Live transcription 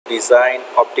design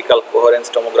optical coherence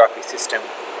tomography system.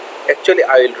 Actually,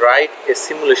 I will write a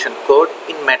simulation code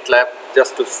in Matlab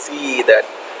just to see that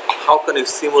how can you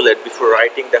simulate before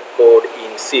writing the code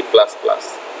in C++,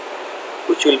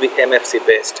 which will be MFC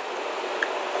based.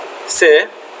 Say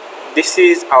this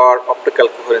is our optical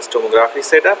coherence tomography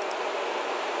setup.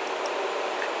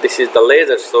 This is the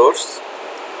laser source.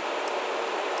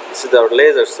 This is our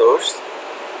laser source,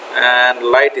 and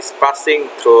light is passing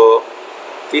through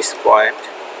this point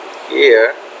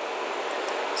here.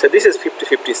 So this is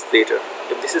 50-50 splitter.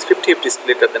 If this is 50-50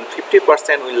 splitter, then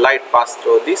 50% will light pass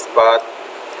through this path,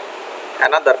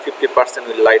 another 50%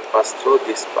 will light pass through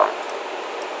this path.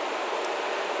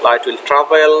 Light will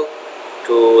travel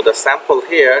to the sample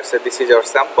here. So this is our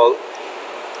sample,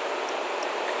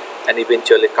 and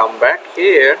eventually come back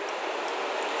here.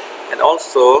 And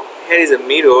also here is a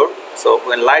mirror, so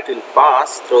when light will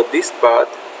pass through this path,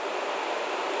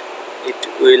 it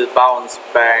will bounce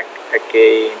back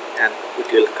again and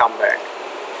it will come back,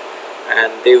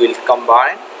 and they will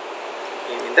combine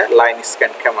in the line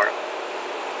scan camera.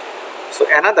 So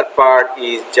another part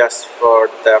is just for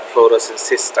the fluorescence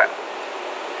system,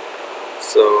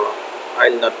 so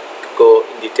I'll not go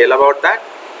in detail about that.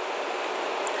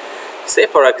 Say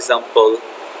for example,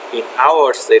 in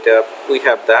our setup we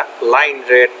have the line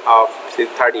rate of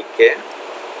 330K,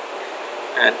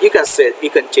 and you can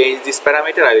change this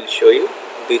parameter. I will show you.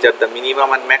 These are the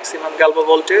minimum and maximum galvo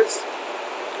voltage,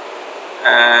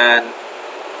 and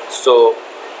so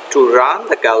to run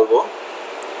the galvo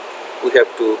we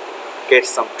have to get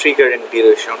some trigger and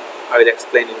duration. I will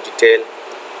explain in detail.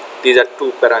 These are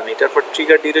two parameters for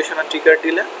trigger duration and trigger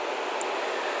delay,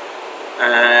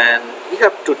 and you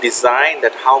have to design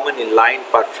that how many line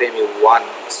per frame you want.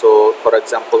 So for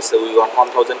example, say we want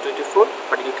 1024,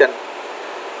 but you can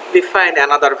define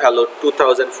another value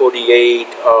 2048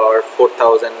 or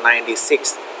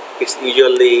 4096. It's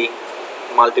usually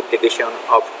multiplication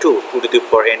of 2 to the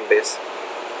power n base.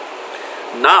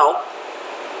 Now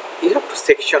you have to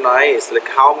sectionize, like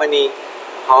how many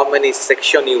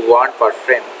section you want per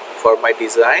frame. For my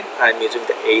design I am using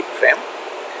the 8 frame,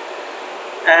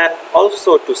 and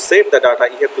also to save the data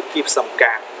you have to keep some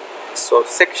gap. So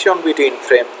section between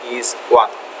frame is 1.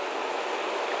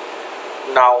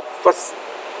 Now first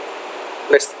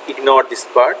let's ignore this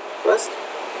part first,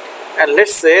 and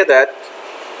let's say that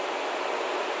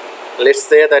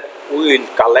we will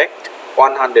collect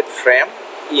 100 frame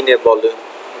in a volume,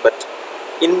 but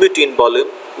in between volume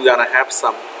we gonna have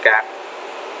some gap.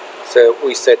 So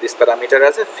we set this parameter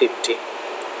as a 50.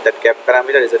 That gap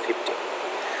parameter is a 50.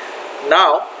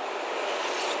 Now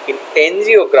in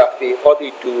angiography what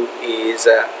we do is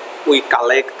we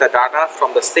collect the data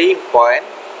from the same point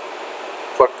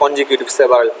for consecutive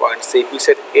several points. So if we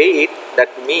set 8, that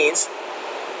means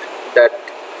that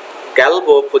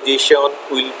galvo position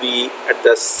will be at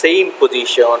the same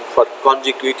position for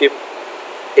consecutive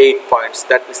 8 points.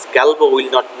 That means galvo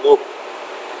will not move.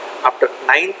 After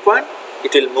 9th point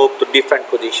it will move to different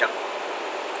position.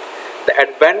 The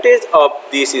advantage of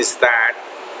this is that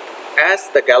as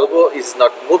the galvo is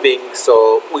not moving,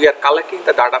 so we are collecting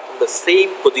the data from the same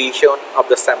position of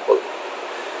the sample.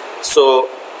 So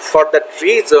for that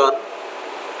reason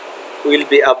we will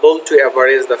be able to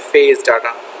average the phase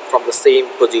data from the same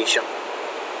position.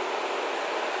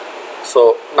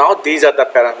 So now these are the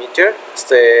parameters.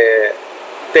 So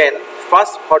then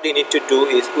first what you need to do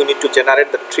is we need to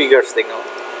generate the trigger signal.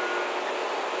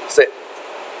 So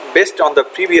based on the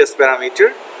previous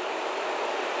parameter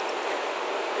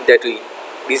that we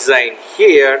designed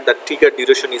here, the trigger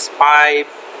duration is 5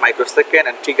 microsecond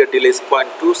and trigger delay is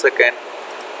 0.2 second.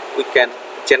 We can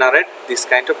generate this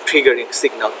kind of triggering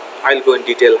signal. I'll go in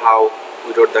detail how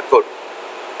we wrote the code.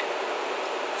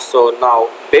 So now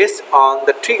based on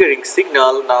the triggering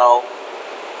signal, now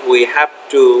we have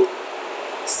to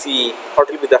see what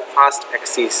will be the fast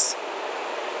axis.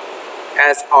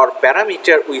 As our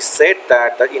parameter we said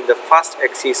that in the fast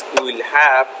axis we will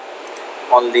have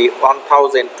only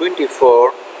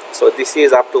 1024. So this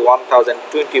is up to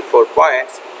 1024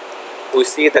 points. We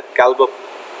see that galvo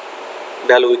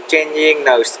value is changing.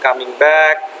 Now it's coming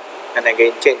back and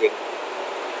again changing.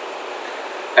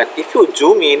 And if you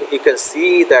zoom in, you can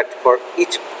see that for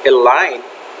each line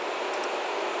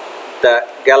the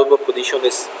galvo position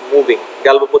is moving.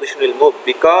 Galvo position will move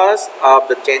because of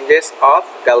the changes of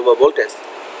galvo voltage.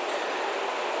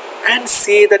 And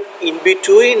see that in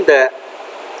between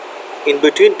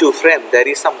two frames there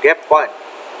is some gap point.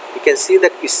 You can see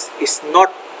that it's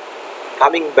not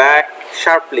coming back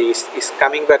sharply, it's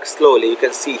coming back slowly. You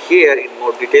can see here in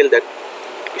more detail that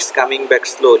it's coming back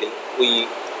slowly.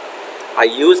 I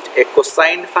used a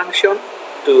cosine function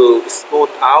to smooth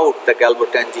out the galvo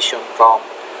transition from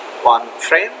one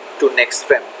frame to next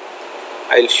frame.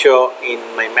 I'll show in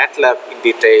my Matlab in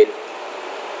detail.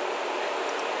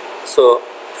 So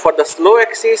for the slow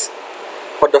axis,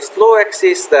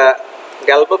 the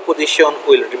galvo position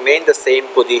will remain the same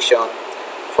position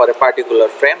for a particular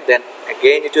frame. Then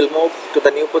again it will move to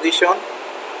the new position,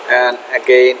 and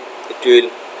again it will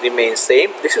remain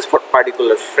same. This is for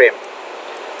particular frame.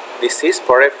 This is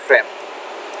for a frame.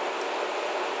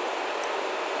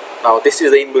 Now this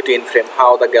is the in-between frame,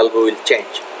 how the galvo will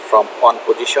change from one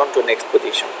position to next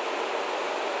position.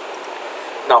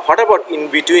 Now what about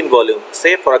in-between volume?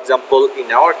 Say for example,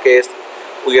 in our case,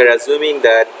 we are assuming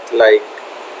that like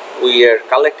we are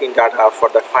collecting data for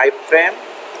the 5 frame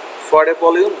for a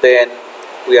volume, then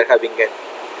we are having it.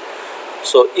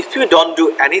 So if you don't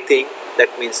do anything,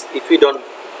 that means if you don't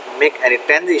make any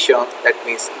transition, that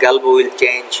means galvo will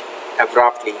change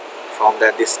abruptly from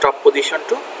this top position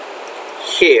to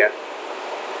here.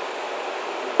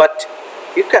 But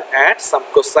you can add some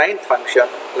cosine function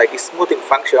like a smoothing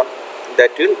function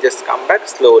that will just come back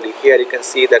slowly. Here you can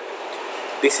see that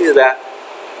this is the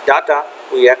data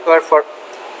we acquire for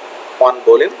one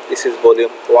volume. This is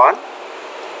volume 1.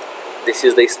 This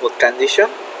is the smooth transition,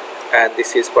 and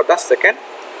this is for the second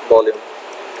volume,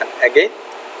 and again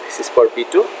this is for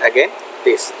B2, again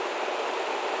this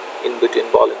in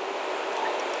between volume.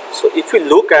 So if you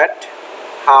look at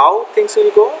how things will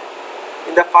go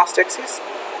in the first axis,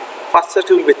 first it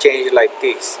will be changed like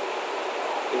this.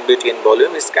 In between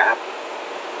volume is capped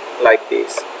like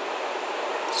this.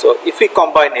 So if we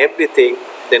combine everything,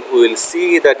 then we will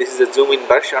see that this is a zoom in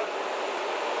version.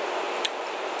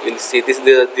 You will see these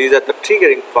are the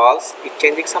triggering pulse. It's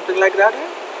changing something like that,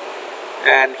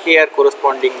 and here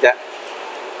corresponding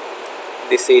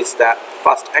this is the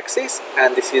first axis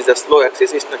and this is the slow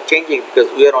axis. It's not changing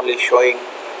because we are only showing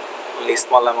only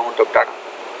small amount of data.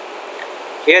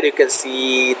 Here you can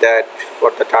see that for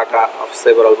the data of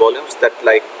several volumes, that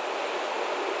like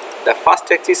the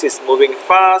first axis is moving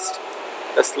fast,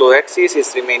 the slow axis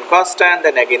is remain constant,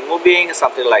 then again moving,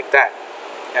 something like that.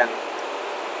 And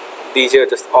these are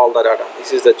just all the data.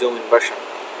 This is the zoom in version.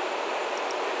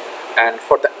 And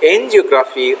for the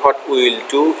angiography, what we will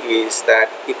do is that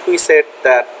if we set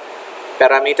that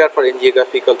parameter for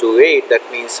angiography equal to 8, that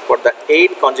means for the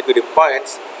 8 consecutive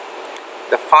points,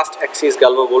 the first axis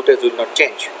galvo voltage will not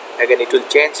change. Again it will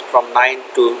change from 9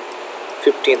 to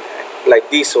 15 like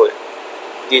this way.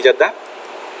 These are the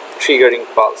triggering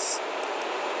pulse.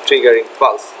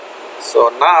 So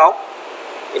now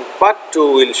in part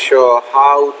 2 we'll show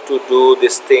how to do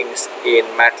these things in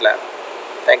Matlab.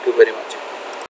 Thank you very much.